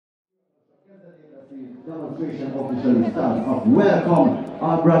Demonstration officially starts off. Welcome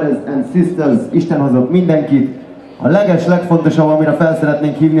our brothers and sisters. Isten hozott mindenkit. A legfontosabb, amire fel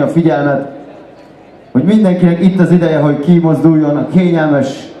szeretnénk hívni a figyelmet, hogy mindenkinek itt az ideje, hogy kimozduljon a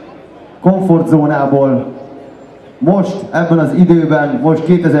kényelmes komfortzónából. Most, ebben az időben, most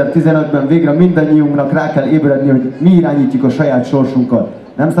 2015-ben végre mindannyiunknak rá kell ébredni, hogy mi irányítjuk a saját sorsunkat.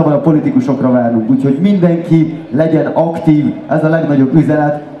 Nem szabad a politikusokra várnunk, úgyhogy mindenki legyen aktív, ez a legnagyobb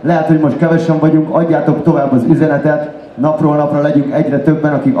üzenet. Lehet, hogy most kevesen vagyunk, adjátok tovább az üzenetet, napról napra legyünk egyre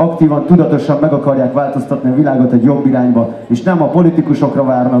többen, akik aktívan, tudatosan meg akarják változtatni a világot egy jobb irányba, és nem a politikusokra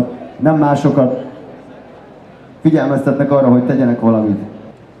várnak, nem másokat figyelmeztetnek arra, hogy tegyenek valamit.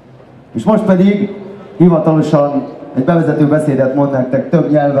 És most pedig hivatalosan egy bevezető beszédet mond nektek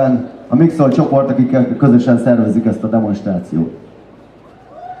több nyelven a MigSzol csoport, akikkel közösen szervezzük ezt a demonstrációt.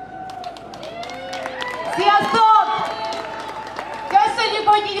 Sziasztok! Köszönjük,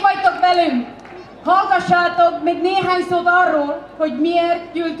 hogy így vagytok velünk! Hallgassátok még néhány szót arról, hogy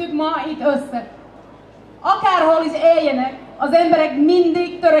miért gyűltünk ma itt össze. Akárhol is éljenek, az emberek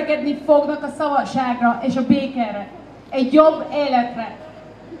mindig törekedni fognak a szabadságra és a békére, egy jobb életre.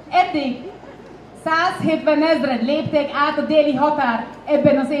 Eddig 170 000-en lépték át a déli határ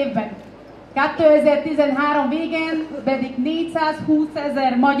ebben az évben. 2013 végén pedig 420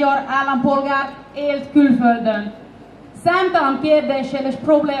 000 magyar állampolgár élt külföldön. Számtalan kérdéssel és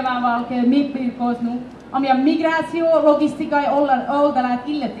problémával kell megbirkóznunk, ami a migráció logisztikai oldalát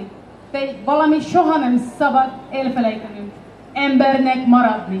illeti. De valami soha nem szabad elfelejtenünk. Embernek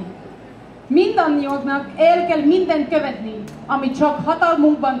maradni. Mindannyiunknak el kell mindent követni, ami csak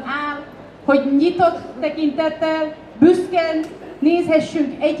hatalmunkban áll, hogy nyitott tekintettel, büszkén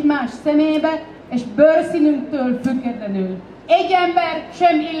nézhessünk egymás szemébe, és bőrszínünktől függetlenül. Egy ember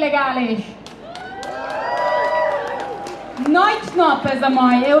sem illegális. Nagy nap ez a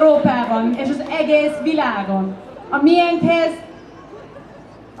mai Európában és az egész világon. A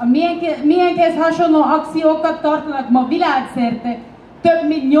miénkhez hasonló akciókat tartanak ma világszerte, több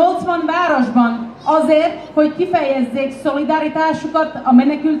mint 80 városban azért, hogy kifejezzék szolidaritásukat a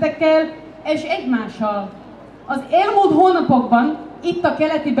menekültekkel és egymással. Az elmúlt hónapokban, itt a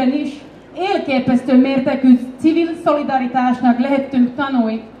keletiben is, elképesztő mértékű civil szolidaritásnak lehettünk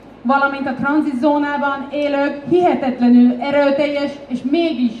tanulni, valamint a tranzitzónában élők hihetetlenül erőteljes és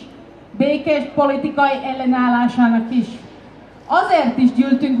mégis békés politikai ellenállásának is. Azért is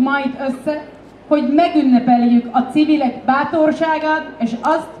gyűltünk ma itt össze, hogy megünnepeljük a civilek bátorságát és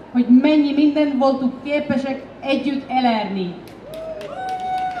azt, hogy mennyi mindent voltunk képesek együtt elérni.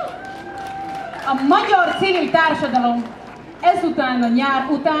 A magyar civil társadalom ezután a nyár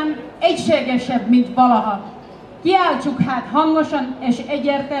után egységesebb, mint valaha. Kiáltsuk hát hangosan és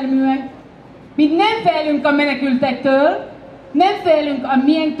egyértelműen, mint nem félünk a menekültektől, nem félünk a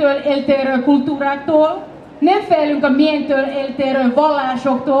miénktől eltérő kultúráktól, nem félünk a miénktől eltérő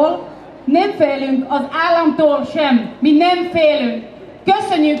vallásoktól, nem félünk az államtól sem, mi nem félünk.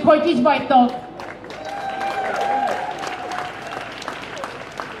 Köszönjük, hogy itt vagytok!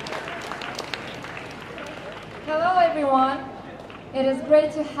 Hello everyone! It is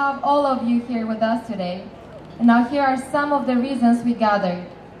great to have all of you here with us today. And now here are some of the reasons we gathered.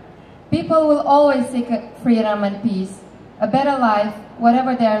 People will always seek freedom and peace, a better life,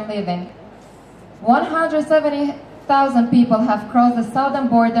 whatever they are living. 170,000 people have crossed the southern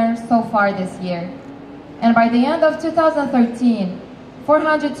border so far this year. And by the end of 2013,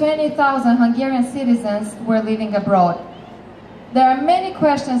 420,000 Hungarian citizens were living abroad. There are many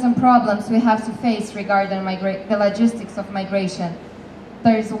questions and problems we have to face regarding the logistics of migration.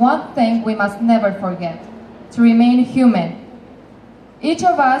 There is one thing we must never forget: to remain human. Each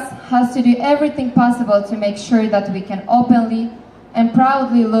of us has to do everything possible to make sure that we can openly and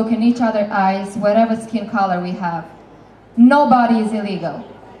proudly look in each other's eyes, whatever skin color we have. Nobody is illegal.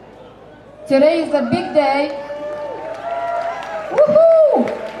 Today is a big day. Woohoo!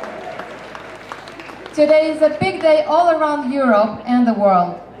 Today is a big day all around Europe and the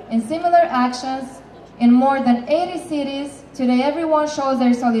world. In similar actions, in more than 80 cities, today everyone shows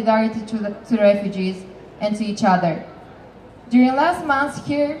their solidarity to the refugees and to each other. During last months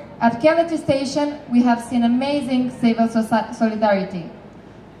here at Keleti Station, we have seen amazing civil solidarity.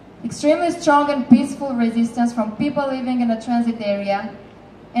 Extremely strong and peaceful resistance from people living in a transit area.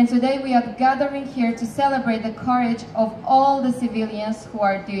 And today we are gathering here to celebrate the courage of all the civilians who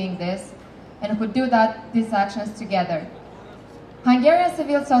are doing this and who do these actions together. Hungarian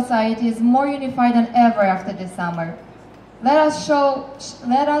civil society is more unified than ever after this summer. Let us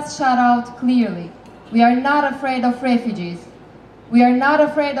shout out clearly. We are not afraid of refugees. We are not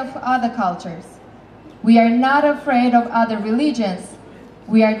afraid of other cultures. We are not afraid of other religions.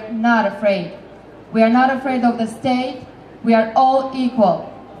 We are not afraid. We are not afraid of the state. We are all equal.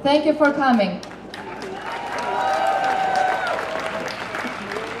 Thank you for coming.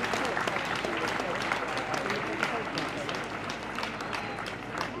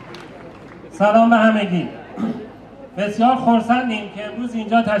 سلام به همگی. بسیار خرسندیم که امروز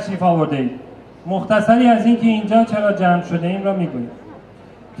اینجا تشریف آوردید. مختصری از اینکه اینجا چرا جمع شده ایم را میگوییم.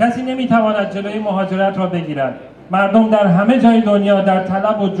 کسی نمیتواند جلوی مهاجرت را بگیرد. مردم در همه جای دنیا در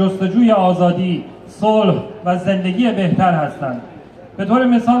طلب و جستجوی آزادی، صلح و زندگی بهتر هستند. به طور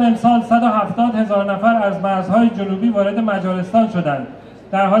مثال امسال 170,000 نفر از مرزهای جنوبی وارد مجارستان شدند،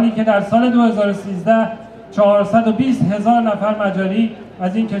 در حالی که در سال 2013 420,000 نفر مجاری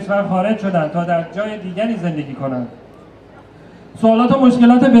از این کشور خارج شدند تا در جای دیگری زندگی کنند. سوالات و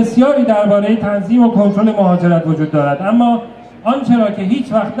مشکلات بسیاری درباره تنظیم و کنترل مهاجرت وجود دارد، اما آنچه را که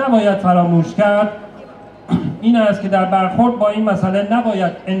هیچ وقت نباید فراموش کرد این است که در برخورد با این مسئله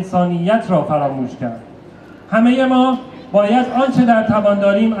نباید انسانیت را فراموش کرد. همه ما باید آنچه در توان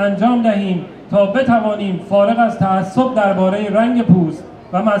داریم انجام دهیم تا بتوانیم فارغ از تعصب درباره رنگ پوست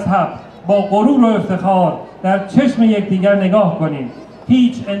و مذهب با غرور و افتخار در چشم یکدیگر نگاه کنیم.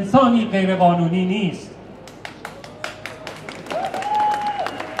 هیچ انسانی غیرقانونی نیست.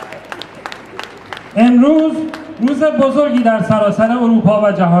 امروز روز بزرگی در سراسر اروپا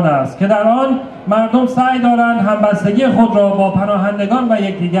و جهان است که در آن مردم سعی دارند همبستگی خود را با پناهندگان و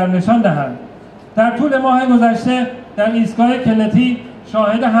یکدیگر نشان دهند. در طول ماه گذشته در ایستگاه کلتی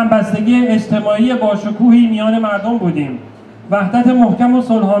شاهد همبستگی اجتماعی با شکوهی میان مردم بودیم. وحدت محکم و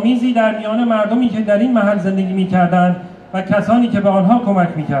صلح‌آمیزی در میان مردمی که در این محل زندگی می‌کردند و کسانی که به آنها کمک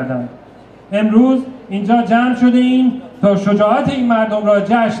می‌کردند. امروز اینجا جمع شده ایم تا شجاعت این مردم را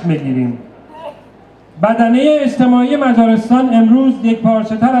جشن بگیریم. بدنه اجتماعی مجارستان امروز یک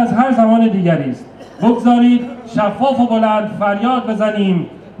پارچه تر از هر زمان دیگری است. بگذارید شفاف و بلند فریاد بزنیم: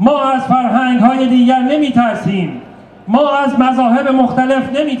 ما از فرهنگ‌های دیگر نمی‌ترسیم، ما از مذاهب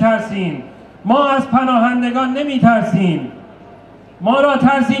مختلف نمی‌ترسیم، ما از پناهندگان نمی‌ترسیم. ما را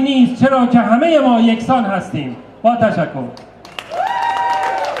ترسی نیست، چرا که همه ما یکسان هستیم. با تشکر.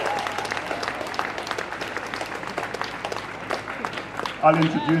 I'll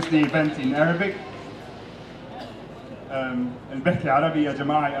introduce the event in Arabic. اللي بحكي عربي يا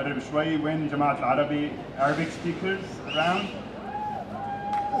جماعة يقرب شوي. وين جماعة العربي Arabic speakers around؟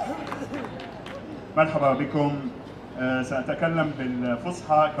 مرحبا بكم. سأتكلم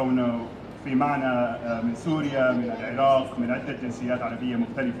بالفصحى كونه في معنا من سوريا، من العراق، من عدة جنسيات عربية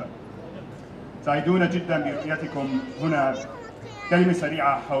مختلفة. سعيدون جدا برؤيتكم هنا. كلمة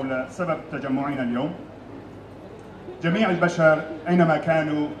سريعة حول سبب تجمعنا اليوم. جميع البشر أينما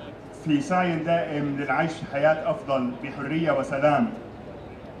كانوا في سعي دائم للعيش حياة أفضل بحرية وسلام.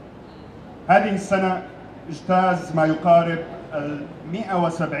 هذه السنة اجتاز ما يقارب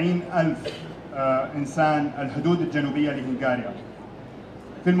 170,000 إنسان الحدود الجنوبية لهنغاريا.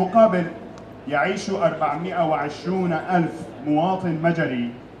 في المقابل يعيش 420,000 مواطن مجري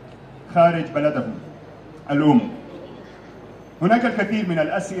خارج بلدهم الأم. هناك الكثير من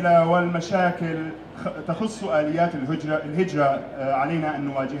الأسئلة والمشاكل تخص آليات الهجرة علينا أن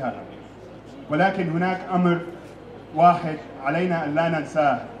نواجهها، ولكن هناك أمر واحد علينا أن لا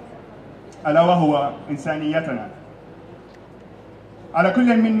ننساه، ألا وهو إنسانيتنا. على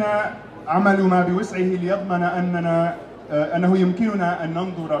كل منا عمل ما بوسعه ليضمن أنه يمكننا أن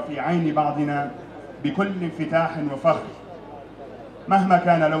ننظر في عين بعضنا بكل انفتاح وفخر مهما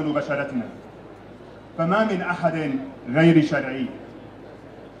كان لون بشرتنا، فما من أحد غير شرعي.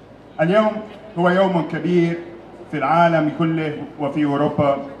 اليوم هو يوم كبير في العالم كله وفي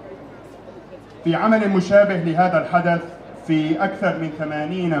أوروبا. في عمل مشابه لهذا الحدث في أكثر من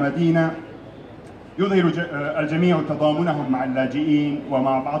 80 مدينة يظهر الجميع تضامنهم مع اللاجئين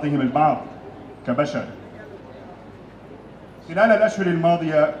ومع بعضهم البعض كبشر. خلال الأشهر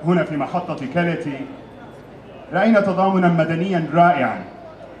الماضية هنا في محطة كاليتي رأينا تضامنا مدنيا رائعا،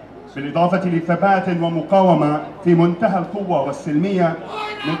 بالإضافة لثبات ومقاومة في منتهى القوة والسلمية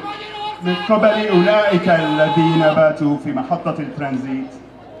من قبل أولئك الذين باتوا في محطة الترانزيت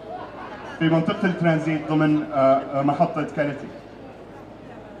في منطقة الترانزيت ضمن محطة كاليتي.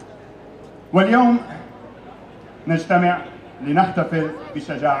 واليوم نجتمع لنحتفل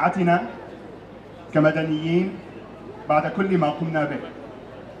بشجاعتنا كمدنيين بعد كل ما قمنا به.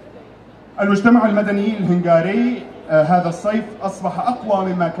 المجتمع المدني الهنغاري هذا الصيف أصبح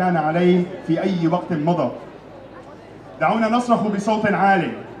أقوى مما كان عليه في أي وقت مضى. دعونا نصرخ بصوت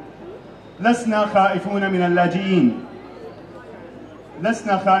عالي: لسنا خائفون من اللاجئين،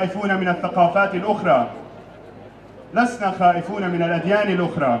 لسنا خائفون من الثقافات الأخرى، لسنا خائفون من الأديان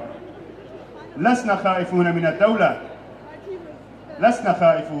الأخرى، لسنا خائفون من الدولة، لسنا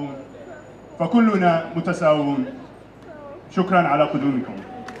خائفون، فكلنا متساوون. شكرا على قدومكم.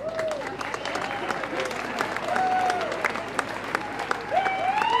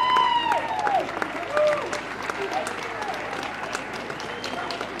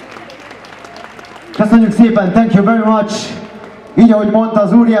 Köszönjük szépen, thank you very much! Így ahogy mondta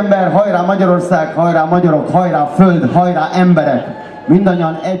az úriember, hajrá Magyarország, hajrá magyarok, hajrá föld, hajrá emberek!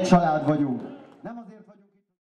 Mindannyian egy család vagyunk.